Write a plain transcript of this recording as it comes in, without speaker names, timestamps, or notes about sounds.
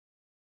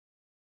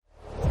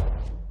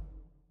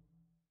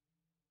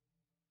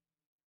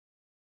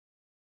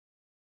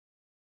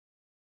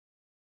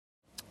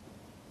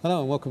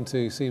Hello and welcome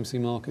to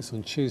CMC Markets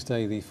on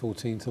Tuesday the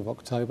 14th of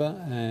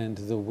October and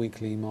the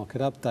weekly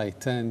market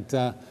update. And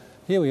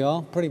here we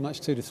are, pretty much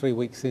 2 to 3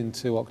 weeks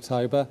into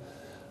October,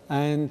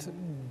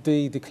 and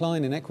the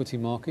decline in equity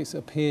markets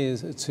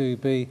appears to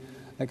be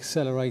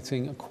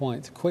accelerating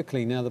quite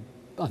quickly. Now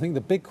I think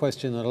the big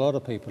question that a lot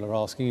of people are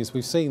asking is,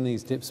 we've seen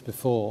these dips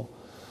before,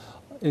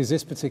 is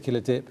this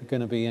particular dip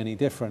going to be any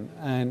different?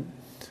 And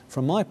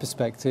from my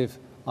perspective,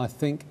 I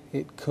think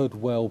it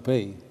could well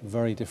be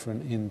very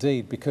different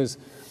indeed, because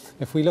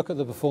if we look at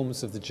the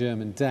performance of the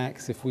German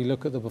DAX, if we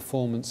look at the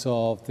performance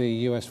of the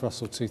US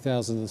Russell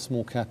 2000, the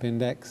small cap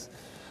index,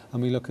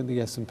 and we look at the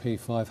S&P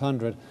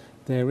 500,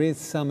 there is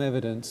some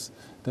evidence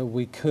that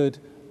we could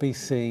be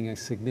seeing a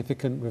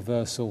significant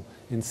reversal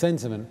in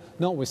sentiment,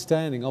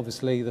 notwithstanding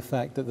obviously the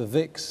fact that the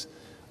VIX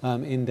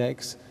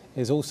index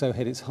has also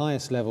hit its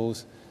highest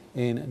levels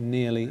in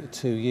nearly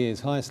 2 years,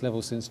 highest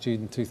level since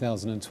June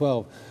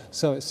 2012.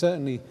 So it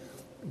certainly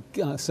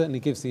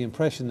gives the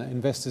impression that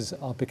investors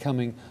are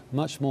becoming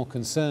much more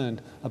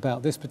concerned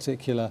about this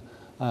particular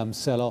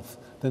sell-off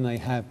than they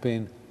have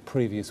been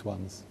previous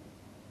ones.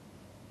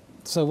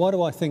 So why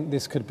do I think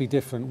this could be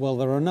different? Well,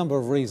 there are a number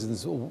of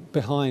reasons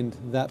behind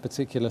that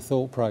particular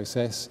thought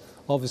process.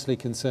 Obviously,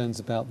 concerns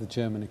about the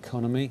German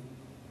economy.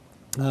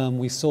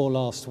 We saw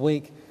last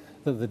week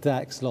that the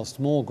DAX lost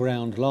more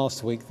ground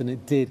last week than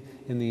it did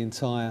in the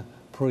entire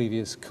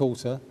previous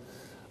quarter.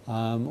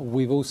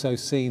 We've also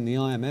seen the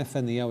IMF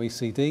and the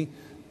OECD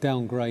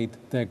downgrade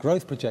their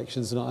growth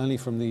projections, not only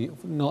for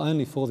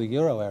the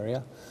euro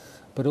area,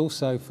 but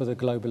also for the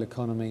global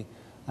economy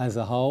as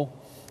a whole.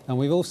 And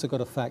we've also got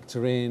to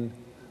factor in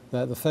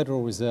that the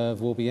Federal Reserve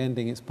will be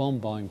ending its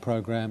bond buying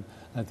program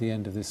at the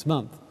end of this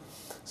month.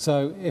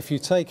 So if you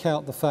take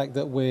out the fact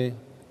that we're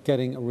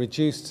getting a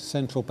reduced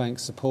central bank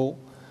support,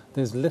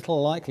 there's little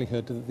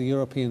likelihood that the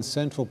European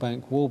Central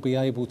Bank will be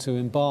able to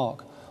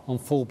embark on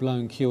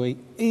full-blown QE,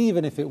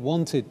 even if it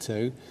wanted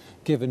to,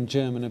 given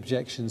German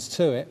objections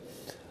to it,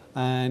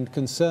 and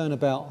concern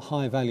about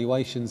high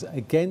valuations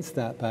against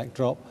that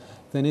backdrop,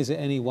 then is it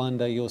any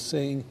wonder you're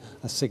seeing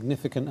a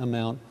significant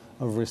amount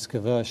of risk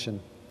aversion?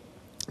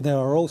 There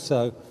are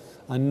also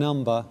a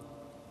number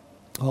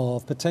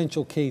of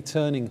potential key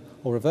turning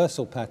or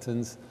reversal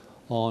patterns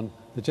on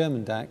the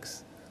German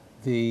DAX,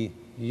 the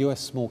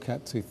US Small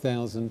Cap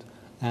 2000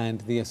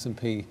 and the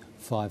S&P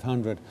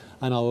 500,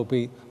 and I will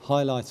be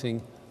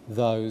highlighting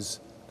those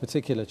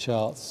particular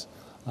charts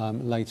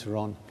later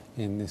on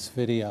in this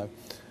video.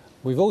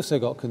 We've also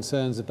got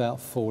concerns about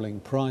falling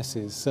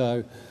prices,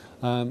 so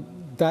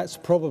that's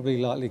probably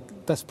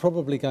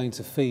going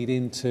to feed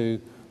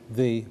into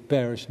the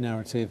bearish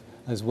narrative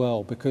as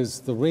well,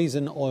 because the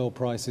reason oil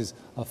prices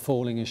are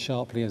falling as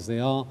sharply as they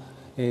are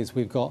is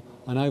we've got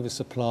an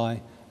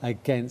oversupply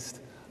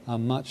against a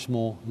much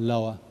more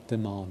lower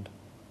demand.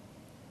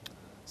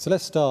 So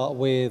let's start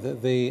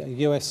with the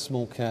US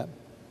Small Cap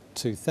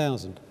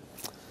 2000.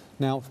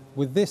 Now,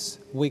 with this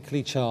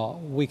weekly chart,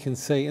 we can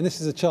see, and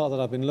this is a chart that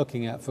I've been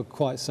looking at for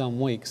quite some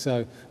weeks,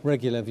 so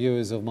regular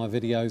viewers of my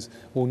videos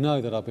will know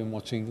that I've been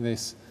watching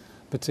this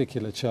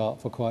particular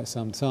chart for quite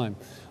some time.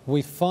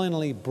 We've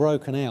finally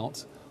broken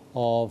out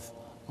of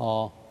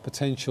our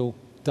potential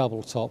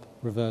double top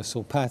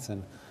reversal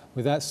pattern,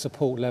 with that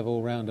support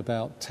level around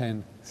about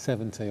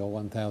 1070 or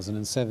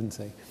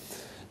 1070.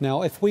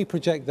 Now, if we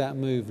project that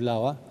move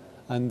lower,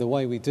 and the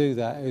way we do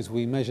that is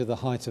we measure the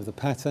height of the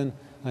pattern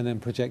and then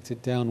project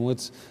it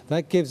downwards,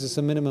 that gives us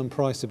a minimum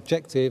price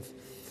objective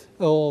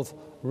of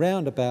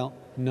round about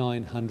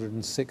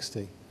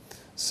 960.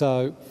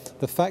 So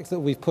the fact that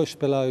we've pushed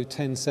below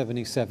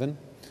 1077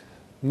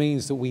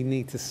 means that we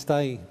need to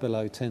stay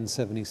below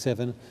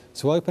 1077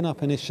 to open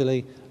up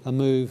initially a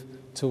move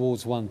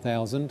towards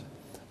 1000,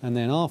 and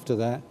then after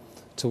that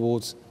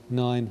towards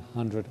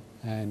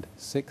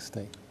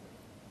 960.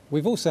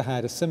 We've also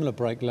had a similar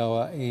break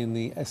lower in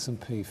the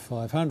S&P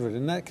 500,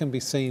 and that can be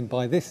seen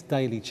by this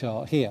daily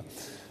chart here.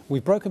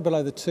 We've broken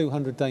below the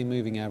 200-day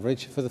moving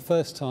average for the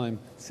first time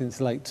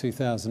since late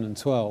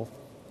 2012,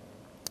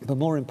 but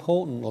more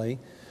importantly,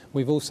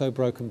 we've also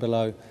broken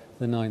below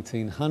the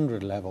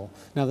 1900 level.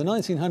 Now, the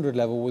 1900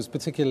 level was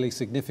particularly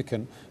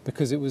significant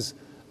because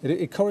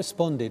it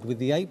corresponded with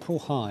the April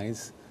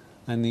highs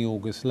and the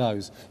August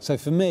lows. So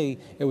for me,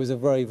 it was a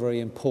very, very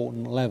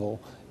important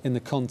level in the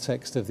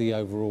context of the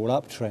overall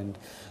uptrend.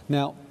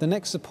 Now, the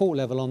next support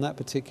level on that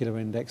particular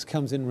index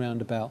comes in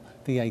round about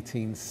the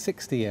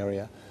 1860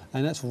 area,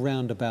 and that's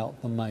round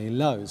about the May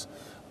lows.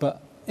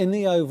 But in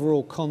the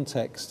overall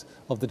context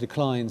of the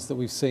declines that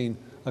we've seen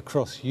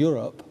across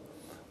Europe,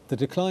 the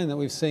decline that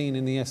we've seen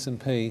in the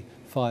S&P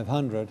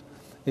 500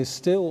 is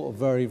still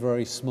very,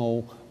 very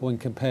small when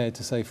compared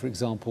to, say, for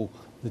example,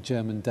 the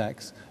German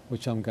DAX,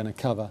 which I'm going to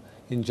cover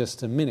in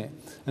just a minute.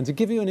 And to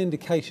give you an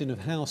indication of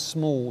how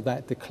small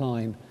that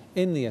decline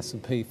in the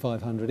S&P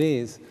 500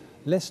 is,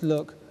 let's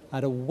look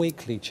at a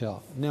weekly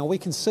chart. Now, we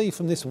can see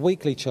from this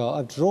weekly chart,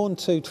 I've drawn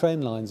two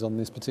trend lines on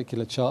this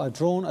particular chart. I've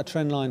drawn a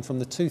trend line from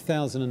the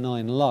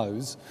 2009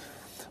 lows,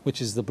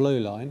 which is the blue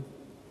line,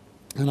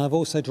 and I've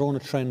also drawn a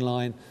trend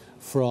line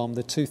from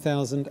the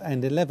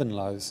 2011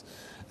 lows.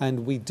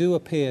 And we do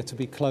appear to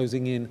be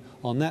closing in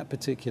on that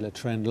particular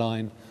trend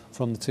line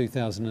from the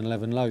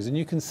 2011 lows. And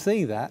you can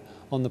see that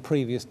on the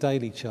previous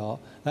daily chart.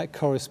 That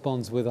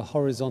corresponds with a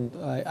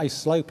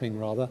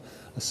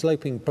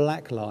sloping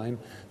black line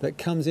that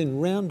comes in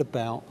round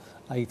about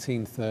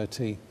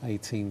 1830,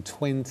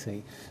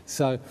 1820.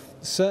 So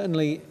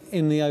certainly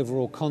in the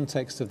overall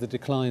context of the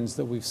declines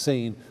that we've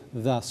seen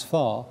thus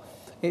far,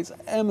 it's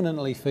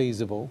eminently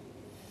feasible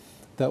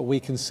that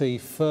we can see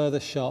further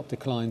sharp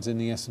declines in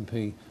the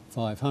S&P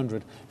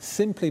 500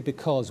 simply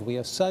because we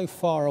are so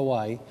far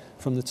away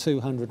from the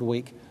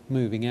 200-week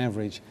moving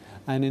average.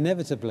 And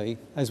inevitably,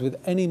 as with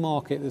any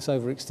market that's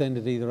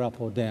overextended either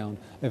up or down,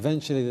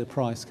 eventually the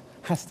price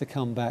has to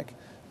come back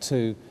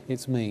to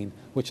its mean,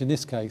 which in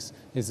this case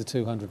is the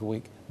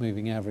 200-week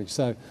moving average.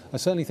 So I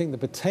certainly think the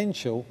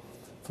potential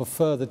for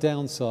further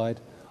downside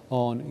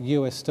on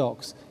US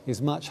stocks is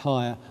much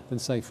higher than,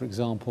 say, for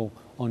example,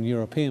 on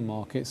European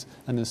markets,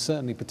 and there's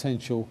certainly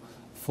potential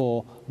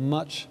for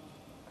much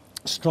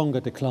stronger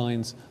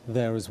declines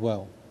there as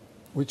well.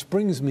 Which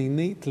brings me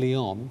neatly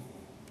on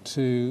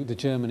to the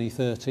Germany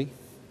 30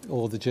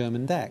 or the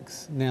German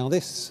DAX. Now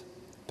this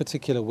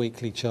particular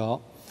weekly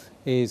chart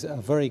is a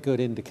very good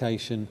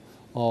indication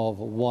of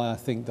why I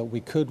think that we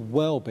could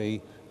well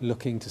be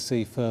looking to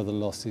see further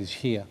losses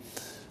here.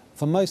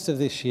 For most of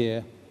this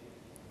year,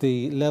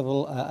 the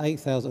level at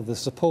 8,000, the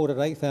support at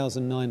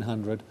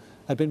 8,900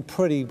 had been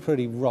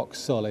pretty rock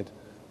solid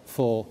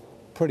for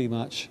pretty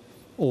much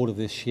all of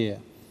this year.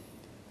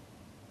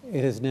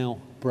 It has now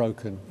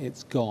broken,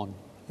 it's gone,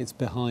 it's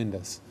behind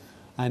us.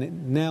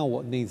 And now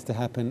what needs to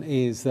happen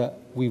is that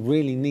we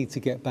really need to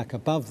get back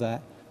above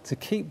that to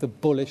keep the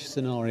bullish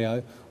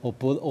scenario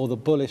or the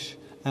bullish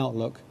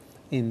outlook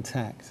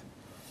intact.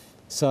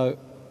 So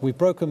we've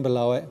broken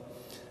below it.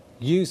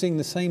 Using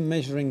the same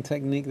measuring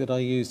technique that I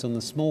used on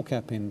the small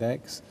cap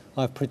index,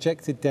 I've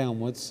projected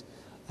downwards,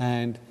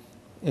 and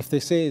if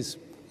this is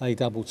a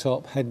double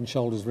top, head and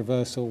shoulders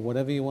reversal,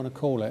 whatever you want to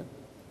call it,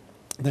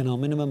 then our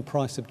minimum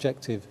price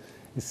objective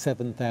is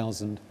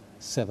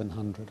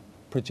 7,700,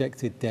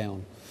 projected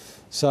down.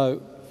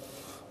 So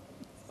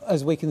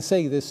as we can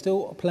see, there's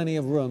still plenty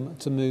of room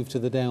to move to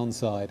the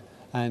downside,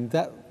 and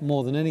that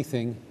more than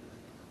anything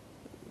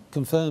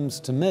confirms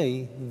to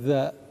me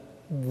that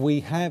we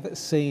have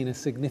seen a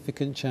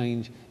significant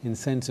change in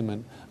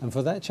sentiment, and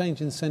for that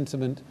change in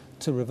sentiment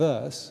to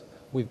reverse,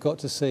 we've got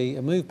to see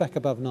a move back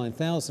above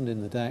 9,000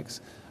 in the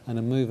DAX and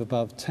a move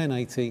above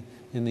 1080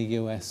 in the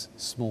US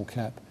small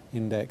cap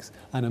index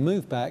and a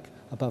move back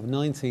above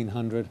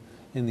 1900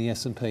 in the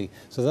S&P.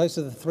 So those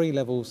are the three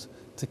levels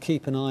to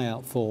keep an eye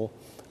out for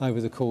over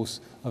the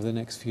course of the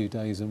next few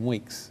days and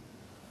weeks.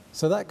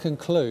 So that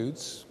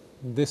concludes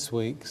this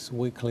week's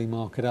weekly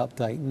market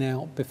update.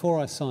 Now, before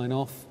I sign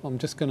off, I'm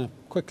just going to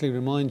quickly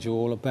remind you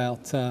all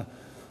about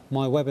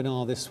my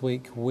webinar this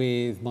week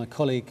with my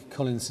colleague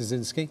Colin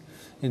Szynski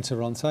in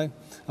Toronto,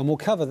 and we'll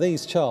cover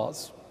these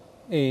charts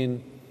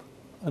in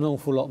an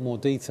awful lot more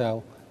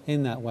detail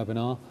in that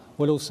webinar.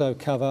 We'll also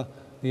cover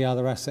the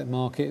other asset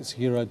markets,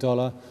 euro,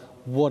 dollar,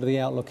 what the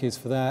outlook is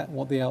for that,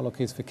 what the outlook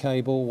is for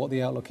cable, what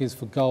the outlook is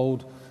for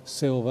gold,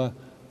 silver,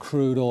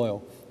 crude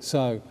oil.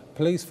 So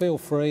please feel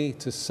free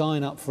to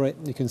sign up for it.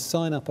 You can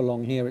sign up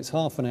along here. It's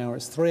half an hour,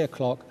 it's 3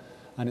 o'clock,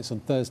 and it's on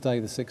Thursday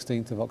the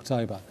 16th of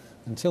October.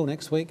 Until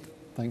next week,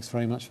 thanks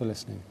very much for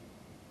listening.